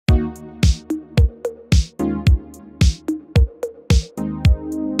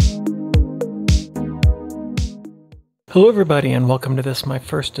Hello everybody, and welcome to this, my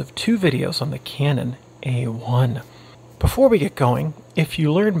first of two videos on the Canon A-1. Before we get going, if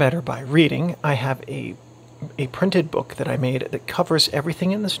you learn better by reading, I have a printed book that I made that covers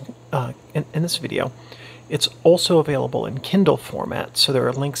everything in this video. It's also available in Kindle format, so there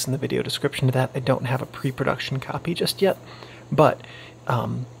are links in the video description to that. I don't have a pre-production copy just yet, but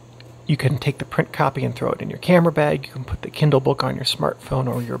you can take the print copy and throw it in your camera bag. You can put the Kindle book on your smartphone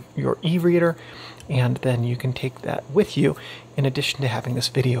or your e-reader, and then you can take that with you in addition to having this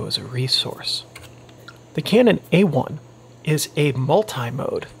video as a resource. The Canon A-1 is a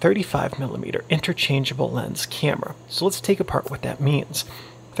multi-mode 35mm interchangeable lens camera. So let's take apart what that means.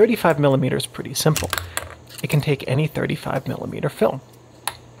 35mm is pretty simple. It can take any 35mm film.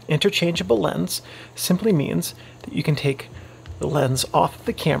 Interchangeable lens simply means that you can take the lens off of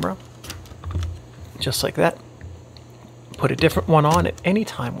the camera, just like that, put a different one on at any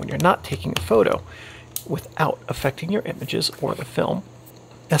time when you're not taking a photo without affecting your images or the film.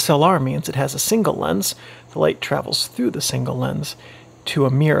 SLR means it has a single lens. The light travels through the single lens to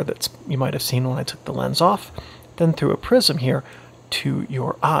a mirror that you might have seen when I took the lens off, then through a prism here to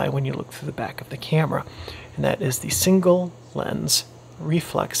your eye when you look through the back of the camera. And that is the single lens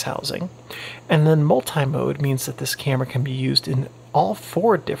reflex housing. And then multi-mode means that this camera can be used in all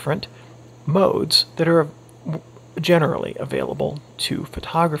four different modes that are generally available to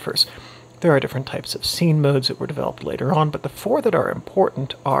photographers. There are different types of scene modes that were developed later on, but the four that are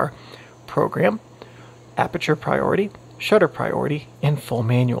important are program, aperture priority, shutter priority, and full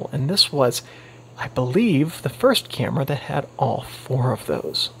manual. And this was, I believe, the first camera that had all four of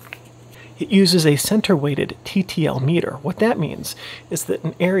those. It uses a center-weighted TTL meter. What that means is that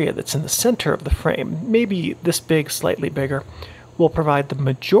an area that's in the center of the frame, maybe this big, slightly bigger, will provide the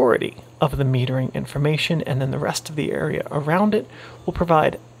majority of the metering information, and then the rest of the area around it will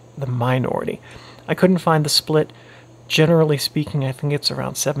provide the minority. I couldn't find the split. Generally speaking, I think it's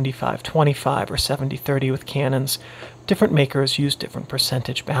around 75-25 or 70-30 with Canons. Different makers use different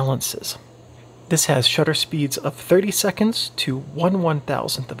percentage balances. This has shutter speeds of 30 seconds to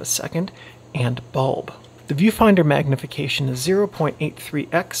 1/1000th of a second and bulb. The viewfinder magnification is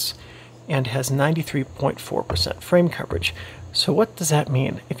 0.83x and has 93.4% frame coverage. So what does that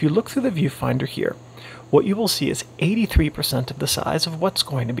mean? If you look through the viewfinder here, what you will see is 83% of the size of what's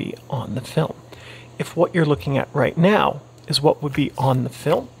going to be on the film. If what you're looking at right now is what would be on the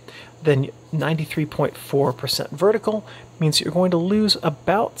film, then 93.4% vertical means you're going to lose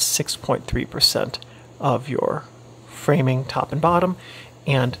about 6.3% of your framing top and bottom,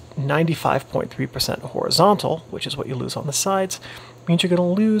 and 95.3% horizontal, which is what you lose on the sides, means you're going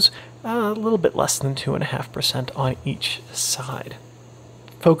to lose a little bit less than 2.5% on each side.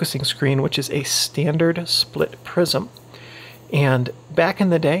 Focusing screen, which is a standard split prism. And back in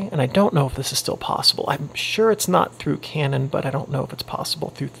the day, and I don't know if this is still possible, I'm sure it's not through Canon, but I don't know if it's possible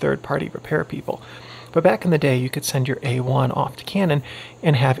through third-party repair people. But back in the day, you could send your A1 off to Canon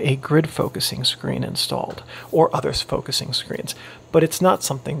and have a grid focusing screen installed, or other focusing screens. But it's not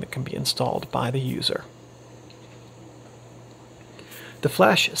something that can be installed by the user. The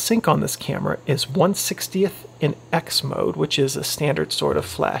flash sync on this camera is 1/60th in X mode, which is a standard sort of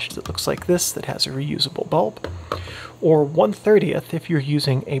flash that looks like this, that has a reusable bulb, or 1/30th if you're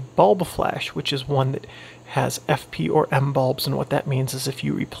using a bulb flash, which is one that has FP or M bulbs, and what that means is if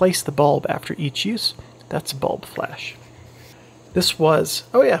you replace the bulb after each use, that's a bulb flash. This was,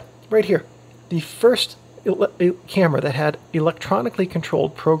 oh yeah, right here, the first camera that had electronically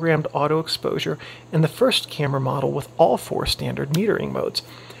controlled programmed auto exposure, and the first camera model with all four standard metering modes.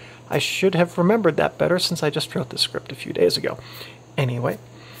 I should have remembered that better since I just wrote the script a few days ago. Anyway,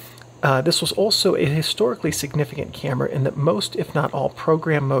 this was also a historically significant camera in that most, if not all,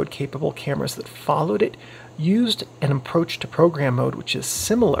 program mode capable cameras that followed it used an approach to program mode which is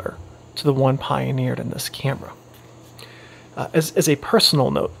similar to the one pioneered in this camera. As a personal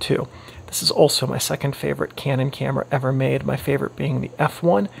note too, this is also my second favorite Canon camera ever made, my favorite being the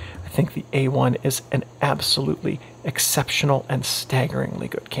F1. I think the A1 is an absolutely exceptional and staggeringly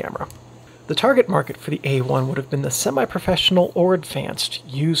good camera. The target market for the A1 would have been the semi-professional or advanced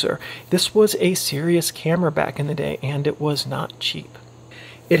user. This was a serious camera back in the day, and it was not cheap.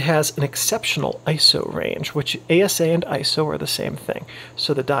 It has an exceptional ISO range, which ASA and ISO are the same thing.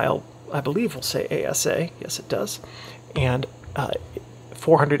 So the dial, I believe, will say ASA. Yes, it does. And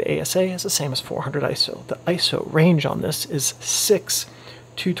 400 ASA is the same as 400 ISO. The ISO range on this is 6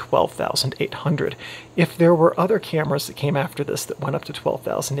 to 12,800. If there were other cameras that came after this that went up to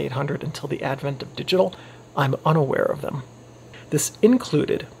 12,800 until the advent of digital, I'm unaware of them. This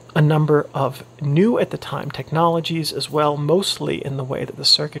included a number of new at the time technologies as well, mostly in the way that the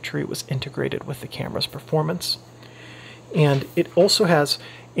circuitry was integrated with the camera's performance. And it also has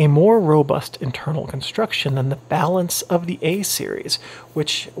a more robust internal construction than the balance of the A series,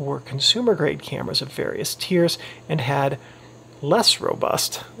 which were consumer-grade cameras of various tiers and had less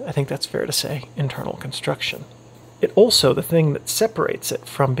robust, I think that's fair to say, internal construction. It also, the thing that separates it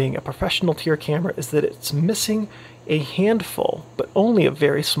from being a professional tier camera is that it's missing a handful, but only a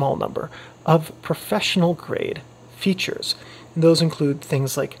very small number, of professional-grade features. And those include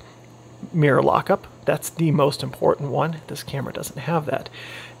things like mirror lockup. That's the most important one. This camera doesn't have that.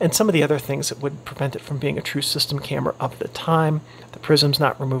 And some of the other things that would prevent it from being a true system camera of the time. The prism's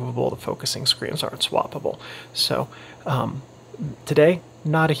not removable, the focusing screens aren't swappable. So today,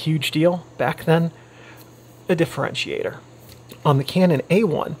 not a huge deal. Back then, a differentiator. On the Canon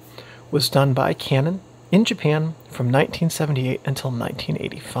A-1 was done by Canon in Japan from 1978 until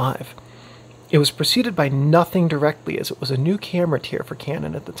 1985. It was preceded by nothing directly, as it was a new camera tier for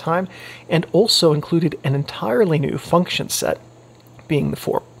Canon at the time, and also included an entirely new function set, being the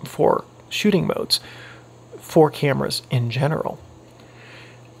four shooting modes for cameras in general.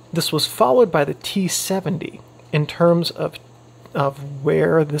 This was followed by the T70 in terms of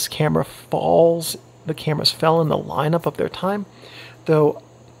where this camera falls. The cameras fell in the lineup of their time, though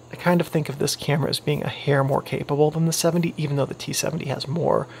I kind of think of this camera as being a hair more capable than the 70, even though the T70 has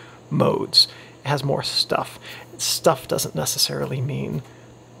more modes. It has more stuff. Stuff doesn't necessarily mean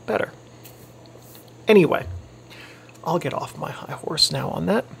better. Anyway, I'll get off my high horse now on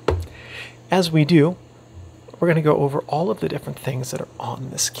that. As we do, we're going to go over all of the different things that are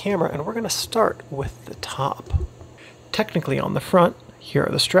on this camera, and we're going to start with the top. Technically on the front, here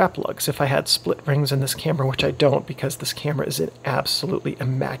are the strap lugs. If I had split rings in this camera, which I don't because this camera is in absolutely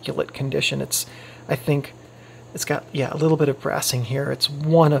immaculate condition. I think it's got, a little bit of brassing here. It's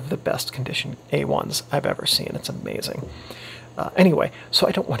one of the best condition A1s I've ever seen. It's amazing. Anyway, so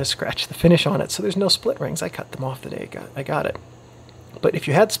I don't want to scratch the finish on it, so there's no split rings. I cut them off the day I got it. But if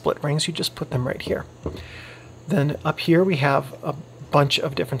you had split rings, you just put them right here. Then up here we have a bunch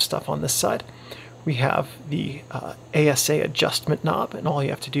of different stuff on this side. We have the ASA adjustment knob, and all you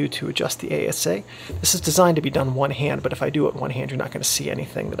have to do to adjust the ASA. This is designed to be done one hand, but if I do it one hand, you're not going to see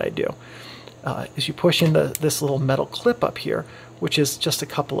anything that I do. As you push in this little metal clip up here, which is just a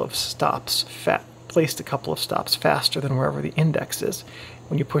couple of stops, placed a couple of stops faster than wherever the index is.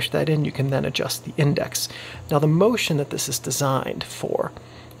 When you push that in, you can then adjust the index. Now the motion that this is designed for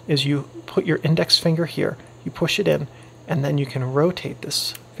is you put your index finger here, you push it in, and then you can rotate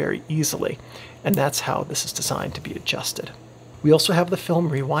this very easily. And that's how this is designed to be adjusted. We also have the film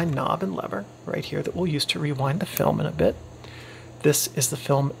rewind knob and lever right here that we'll use to rewind the film in a bit. This is the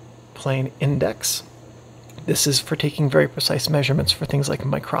film plane index. This is for taking very precise measurements for things like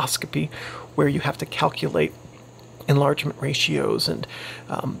microscopy, where you have to calculate enlargement ratios and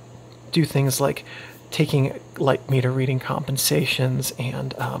do things like taking light meter reading compensations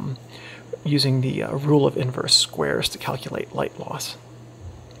and using the rule of inverse squares to calculate light loss.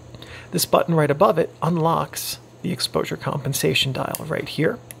 This button right above it unlocks the exposure compensation dial right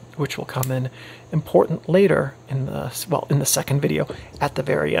here, which will come in important later in the second video at the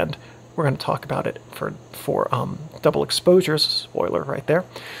very end. We're going to talk about it for double exposures, spoiler right there.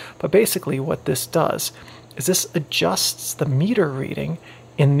 But basically what this does is this adjusts the meter reading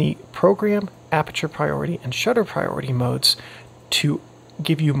in the program, aperture priority, and shutter priority modes to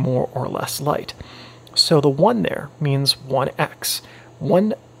give you more or less light. So the 1 there means 1x.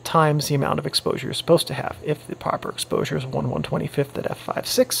 1 times the amount of exposure you're supposed to have. If the proper exposure is 1/125th at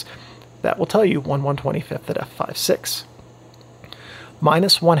f/5.6, that will tell you 1/125th at f/5.6.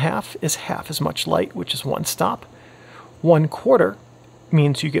 Minus 1/2 is half as much light, which is 1 stop. 1/4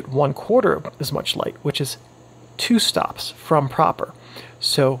 means you get 1/4 as much light, which is 2 stops from proper.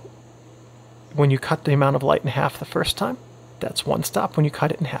 So when you cut the amount of light in half the first time, that's 1 stop. When you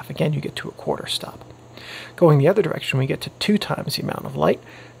cut it in half again, you get to a 1/4 stop. Going the other direction, we get to 2 times the amount of light,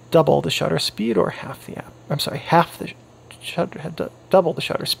 double the shutter speed or double the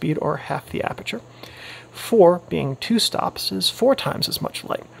shutter speed or half the aperture. 4 being 2 stops is 4 times as much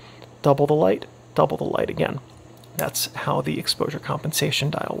light. Double the light again. That's how the exposure compensation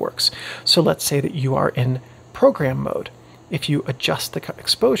dial works. So let's say that you are in program mode. If you adjust the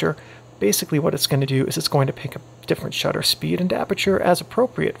exposure, basically what it's going to do is it's going to pick a different shutter speed and aperture as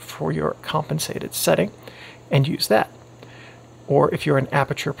appropriate for your compensated setting and use that. Or if you're an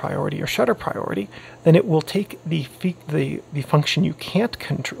aperture priority or shutter priority, then it will take the function you can't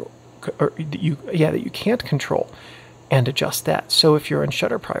control, or that you can't control, and adjust that. So if you're in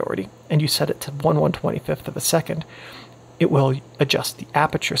shutter priority and you set it to 1/125th of a second, it will adjust the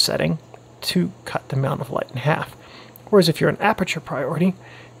aperture setting to cut the amount of light in half. Whereas if you're an aperture priority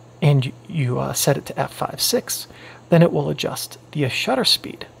and you set it to f5.6, then it will adjust the shutter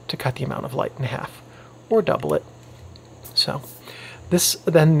speed to cut the amount of light in half, or double it. So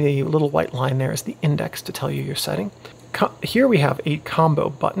then the little white line there is the index to tell you your setting. Here we have a combo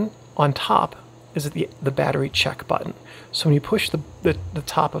button. On top is the battery check button. So when you push the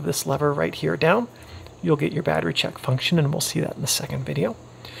top of this lever right here down, you'll get your battery check function, and we'll see that in the second video.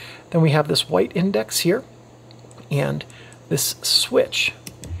 Then we have this white index here, and this switch.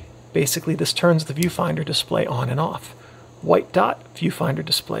 Basically, this turns the viewfinder display on and off. White dot, viewfinder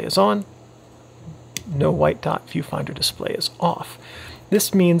display is on. No white dot, viewfinder display is off.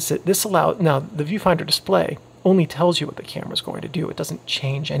 This means that this allows, now the viewfinder display only tells you what the camera is going to do. It doesn't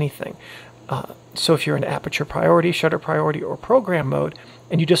change anything. So if you're in aperture priority, shutter priority, or program mode,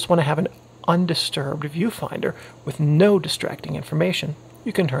 and you just want to have an undisturbed viewfinder with no distracting information,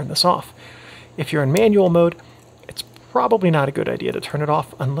 you can turn this off. If you're in manual mode, it's probably not a good idea to turn it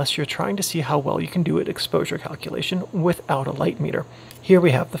off unless you're trying to see how well you can do at exposure calculation without a light meter. Here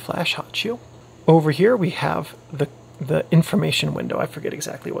we have the flash hot shoe. Over here we have the information window. I forget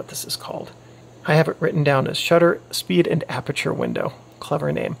exactly what this is called. I have it written down as shutter speed and aperture window.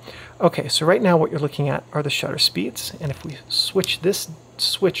 Clever name. Okay, so right now what you're looking at are the shutter speeds, and if we switch this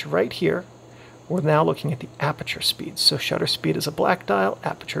switch right here, we're now looking at the aperture speed. So shutter speed is a black dial,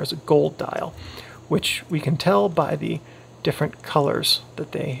 aperture is a gold dial, which we can tell by the different colors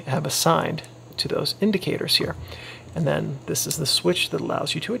that they have assigned to those indicators here. And then this is the switch that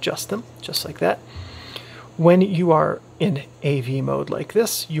allows you to adjust them, just like that. When you are in AV mode like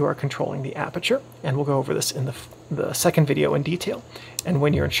this, you are controlling the aperture, and we'll go over this in the second video in detail. And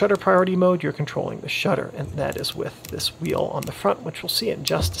when you're in shutter priority mode, you're controlling the shutter, and that is with this wheel on the front, which we'll see in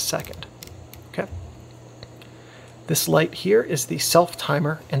just a second. Okay. This light here is the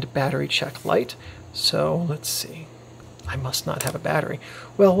self-timer and battery check light. So let's see. I must not have a battery.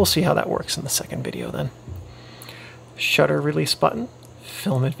 Well, we'll see how that works in the second video then. Shutter release button,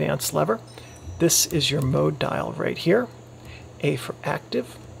 film advance lever. This is your mode dial right here. A for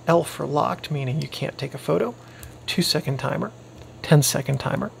active, L for locked, meaning you can't take a photo, 2-second timer, 10-second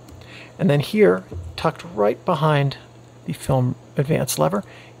timer. And then here, tucked right behind the film advance lever,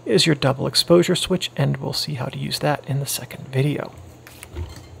 is your double exposure switch, and we'll see how to use that in the second video.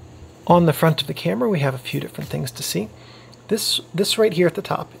 On the front of the camera, we have a few different things to see. This right here at the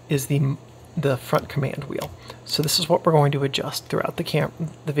top is the front command wheel. So this is what we're going to adjust throughout the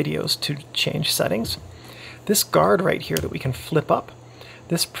videos to change settings. This guard right here that we can flip up,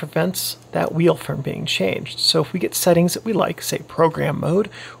 this prevents that wheel from being changed. So if we get settings that we like, say program mode,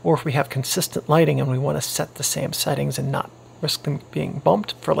 or if we have consistent lighting and we want to set the same settings and not risk them being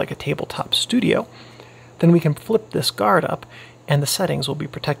bumped for like a tabletop studio, then we can flip this guard up and the settings will be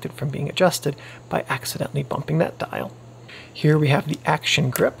protected from being adjusted by accidentally bumping that dial. Here we have the action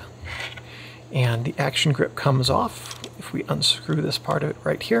grip, and the action grip comes off if we unscrew this part of it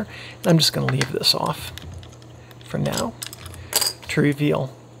right here. And I'm just going to leave this off for now to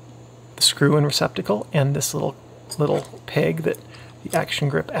reveal the screw and receptacle and this little peg that the action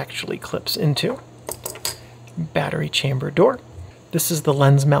grip actually clips into. Battery chamber door. This is the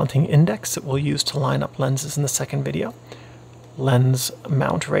lens mounting index that we'll use to line up lenses in the second video. Lens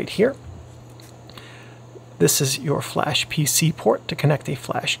mount right here. This is your flash PC port to connect a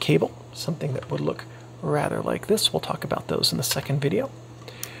flash cable, something that would look rather like this. We'll talk about those in the second video.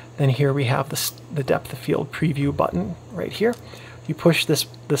 Then here we have the depth of field preview button right here. You push this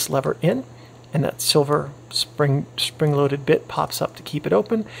lever in, and that silver spring-loaded bit pops up to keep it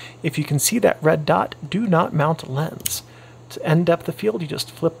open. If you can see that red dot, do not mount lens. To end depth of field, you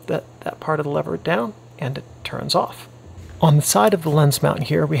just flip that part of the lever down, and it turns off. On the side of the lens mount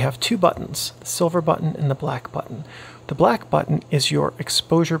here, we have two buttons, the silver button and the black button. The black button is your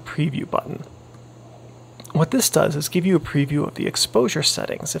exposure preview button. What this does is give you a preview of the exposure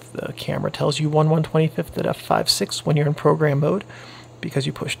settings. If the camera tells you 1/125th at f5.6 when you're in program mode, because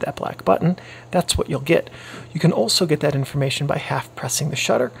you pushed that black button, that's what you'll get. You can also get that information by half pressing the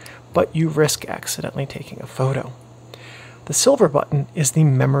shutter, but you risk accidentally taking a photo. The silver button is the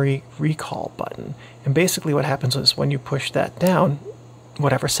memory recall button, and basically what happens is when you push that down,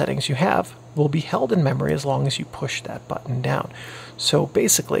 whatever settings you have will be held in memory as long as you push that button down. So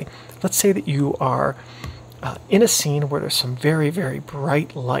basically, let's say that you are in a scene where there's some very, very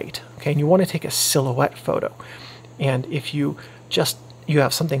bright light, okay, and you want to take a silhouette photo. And if you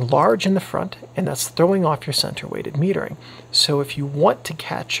have something large in the front, and that's throwing off your center weighted metering. So if you want to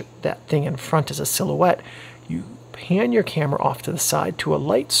catch that thing in front as a silhouette, you pan your camera off to the side to a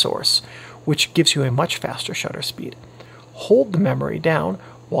light source, which gives you a much faster shutter speed. hold the memory down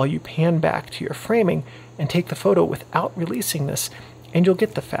while you pan back to your framing and take the photo without releasing this, and you'll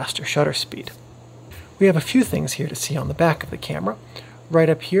get the faster shutter speed. We have a few things here to see on the back of the camera. Right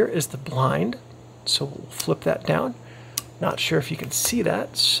up here is the blind, so we'll flip that down. Not sure if you can see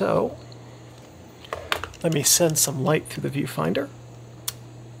that, so let me send some light through the viewfinder.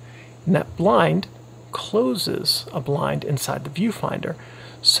 And that blind closes a blind inside the viewfinder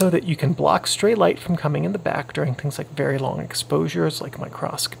so that you can block stray light from coming in the back during things like very long exposures like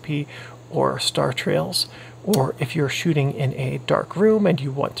microscopy or star trails, or if you're shooting in a dark room and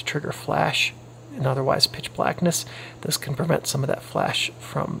you want to trigger flash in otherwise pitch blackness, this can prevent some of that flash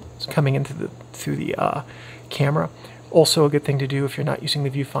from coming into through the camera. Also a good thing to do if you're not using the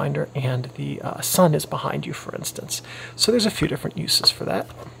viewfinder and the sun is behind you, for instance. So there's a few different uses for that.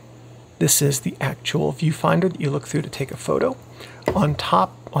 This is the actual viewfinder that you look through to take a photo. On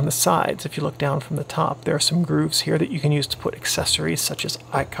top, on the sides, if you look down from the top, there are some grooves here that you can use to put accessories such as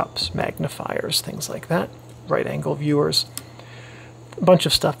eye cups, magnifiers, things like that, right angle viewers, a bunch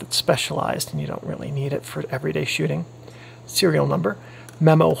of stuff that's specialized and you don't really need it for everyday shooting. Serial number,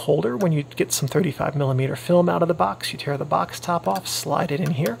 memo holder. When you get some 35mm film out of the box, you tear the box top off, slide it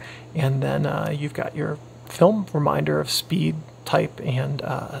in here, and then you've got your film reminder of speed, type, and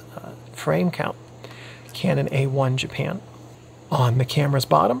frame count. Canon A-1 Japan. On the camera's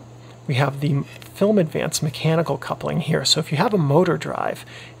bottom, we have the film advance mechanical coupling here. So if you have a motor drive,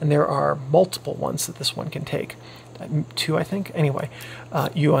 and there are multiple ones that this one can take, 2 I think, anyway,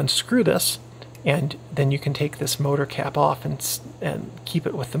 you unscrew this, and then you can take this motor cap off and keep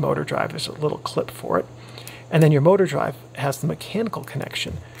it with the motor drive. There's a little clip for it. And then your motor drive has the mechanical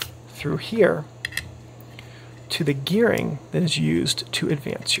connection through here to the gearing that is used to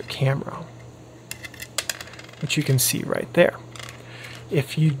advance your camera, which you can see right there.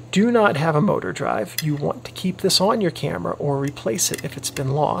 If you do not have a motor drive, you want to keep this on your camera or replace it if it's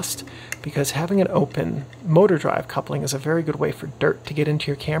been lost, because having an open motor drive coupling is a very good way for dirt to get into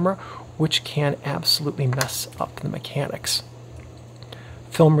your camera, which can absolutely mess up the mechanics.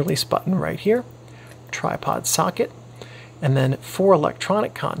 Film release button right here, tripod socket, and then 4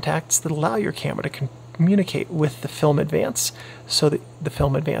 electronic contacts that allow your camera to communicate with the film advance so that the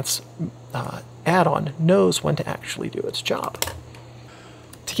film advance add-on knows when to actually do its job.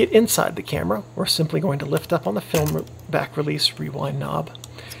 To get inside the camera, we're simply going to lift up on the film back release rewind knob,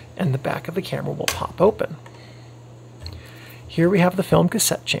 and the back of the camera will pop open. Here we have the film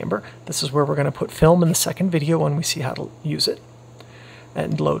cassette chamber. This is where we're going to put film in the second video when we see how to use it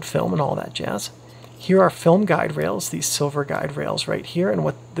and load film and all that jazz. Here are film guide rails, these silver guide rails right here, and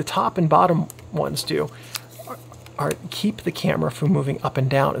what the top and bottom ones do are keep the camera from moving up and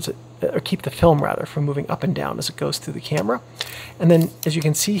down or keep the film rather from moving up and down as it goes through the camera. And then as you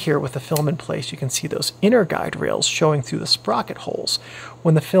can see here with the film in place, you can see those inner guide rails showing through the sprocket holes.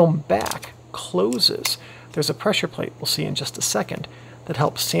 When the film back closes, there's a pressure plate we'll see in just a second that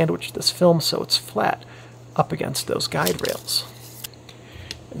helps sandwich this film so it's flat up against those guide rails.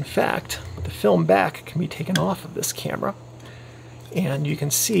 In fact, the film back can be taken off of this camera, and you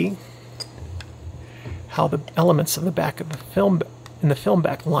can see how the elements of the back of the film in the film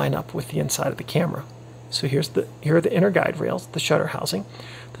back line up with the inside of the camera. So here are the inner guide rails, the shutter housing,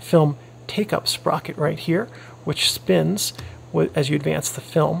 the film take-up sprocket right here, which spins as you advance the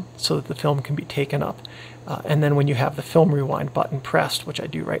film so that the film can be taken up. And then when you have the film rewind button pressed, which I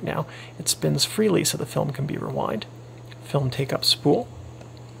do right now, it spins freely so the film can be rewind. Film take-up spool.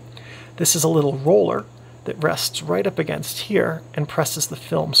 This is a little roller that rests right up against here and presses the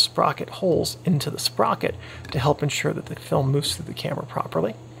film sprocket holes into the sprocket to help ensure that the film moves through the camera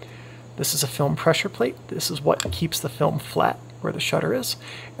properly. This is a film pressure plate. This is what keeps the film flat where the shutter is.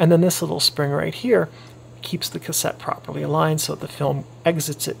 And then this little spring right here keeps the cassette properly aligned so that the film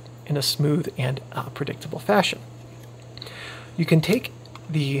exits it in a smooth and predictable fashion. You can take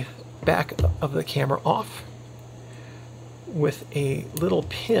the back of the camera off with a little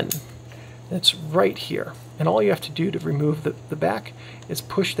pin that's right here, and all you have to do to remove the back is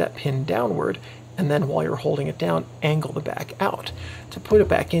push that pin downward, and then while you're holding it down, angle the back out. To put it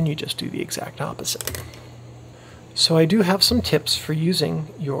back in, you just do the exact opposite. So I do have some tips for using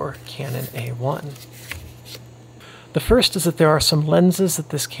your Canon A-1. The first is that there are some lenses that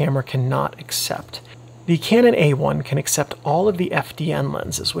this camera cannot accept. The Canon A-1 can accept all of the FDN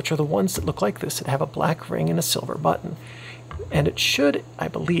lenses, which are the ones that look like this, that have a black ring and a silver button. And it should, I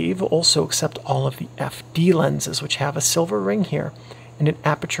believe, also accept all of the FD lenses, which have a silver ring here and an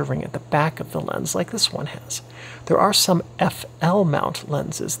aperture ring at the back of the lens like this one has. There are some FL mount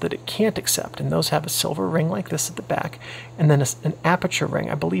lenses that it can't accept, and those have a silver ring like this at the back, and then an aperture ring,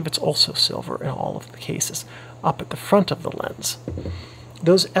 I believe it's also silver in all of the cases, up at the front of the lens.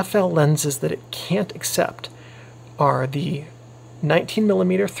 Those FL lenses that it can't accept are the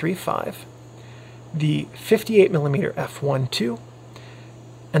 19mm 3.5, the 58mm f1.2,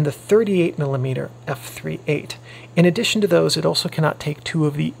 and the 38mm f3.8. In addition to those, it also cannot take two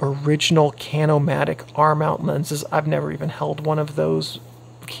of the original Canomatic R-mount lenses. I've never even held one of those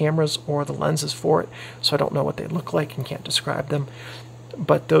cameras or the lenses for it, so I don't know what they look like and can't describe them.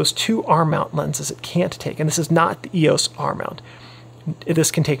 But those two R-mount lenses it can't take, and this is not the EOS R-mount.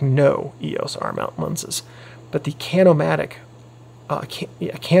 This can take no EOS R-mount lenses, but the Canomatic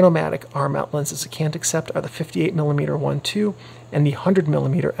R-mount lenses it can't accept are the 58mm 1.2 and the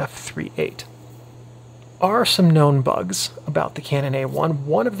 100mm f3.8. Are some known bugs about the Canon A-1.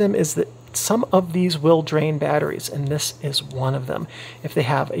 One of them is that some of these will drain batteries, and this is one of them. If they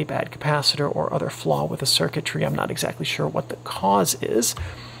have a bad capacitor or other flaw with the circuitry, I'm not exactly sure what the cause is.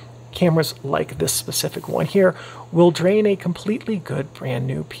 Cameras like this specific one here will drain a completely good brand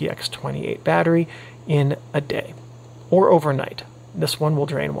new PX28 battery in a day or overnight. This one will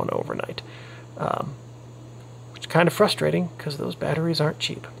drain one overnight, which is kind of frustrating because those batteries aren't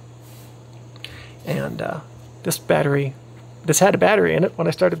cheap. And this had a battery in it when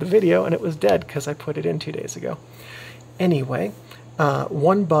I started the video, and it was dead because I put it in 2 days ago. Anyway,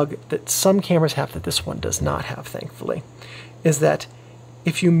 one bug that some cameras have that this one does not have, thankfully, is that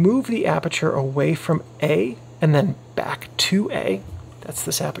if you move the aperture away from A and then back to A, that's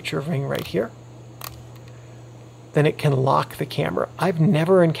this aperture ring right here, then it can lock the camera. I've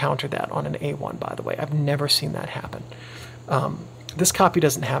never encountered that on an A1, by the way. I've never seen that happen. This copy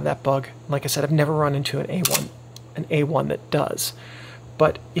doesn't have that bug. Like I said, I've never run into an A1 that does.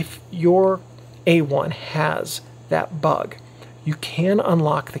 But if your A1 has that bug, you can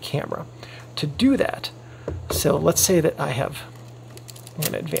unlock the camera. To do that, so let's say that I have, I'm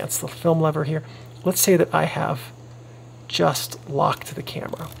going to advance the film lever here. Let's say that I have just locked the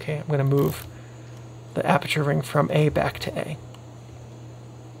camera. Okay, I'm going to move the aperture ring from A back to A.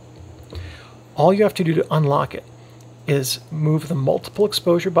 All you have to do to unlock it is move the multiple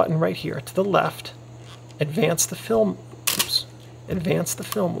exposure button right here to the left, advance the film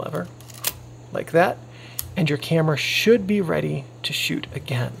lever like that, and your camera should be ready to shoot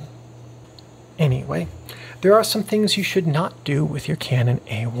again. Anyway, there are some things you should not do with your Canon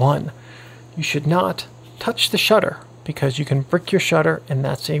A1. You should not touch the shutter, because you can brick your shutter, and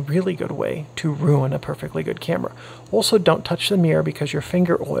that's a really good way to ruin a perfectly good camera. Also, don't touch the mirror because your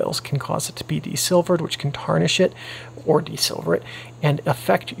finger oils can cause it to be desilvered, which can tarnish it or desilver it and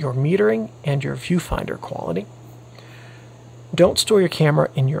affect your metering and your viewfinder quality. Don't store your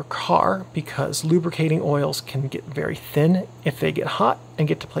camera in your car because lubricating oils can get very thin if they get hot and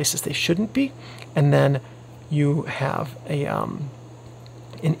get to places they shouldn't be, and then you have an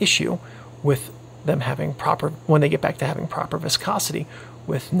issue with them having proper, when they get back to having proper viscosity,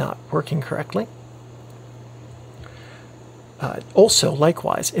 with not working correctly. Also,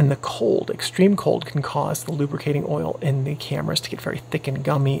 likewise, in the cold, extreme cold can cause the lubricating oil in the cameras to get very thick and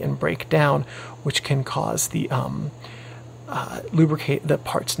gummy and break down, which can cause the the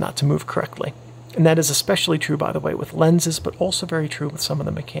parts not to move correctly. And that is especially true, by the way, with lenses, but also very true with some of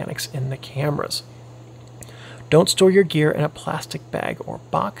the mechanics in the cameras. Don't store your gear in a plastic bag or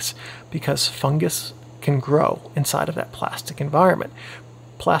box because fungus can grow inside of that plastic environment.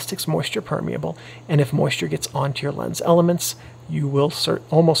 Plastic's moisture permeable, and if moisture gets onto your lens elements, you will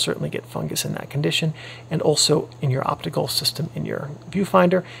almost certainly get fungus in that condition, and also in your optical system in your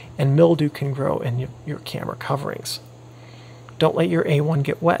viewfinder, and mildew can grow in your camera coverings. Don't let your A1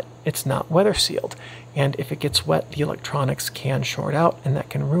 get wet. It's not weather sealed, and if it gets wet, the electronics can short out, and that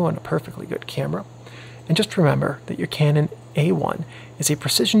can ruin a perfectly good camera. And just remember that your Canon A1 is a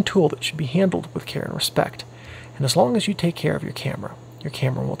precision tool that should be handled with care and respect. And as long as you take care of your camera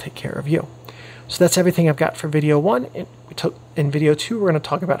will take care of you. So that's everything I've got for video 1. In video 2, we're going to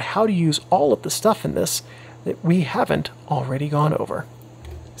talk about how to use all of the stuff in this that we haven't already gone over.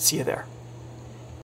 See you there.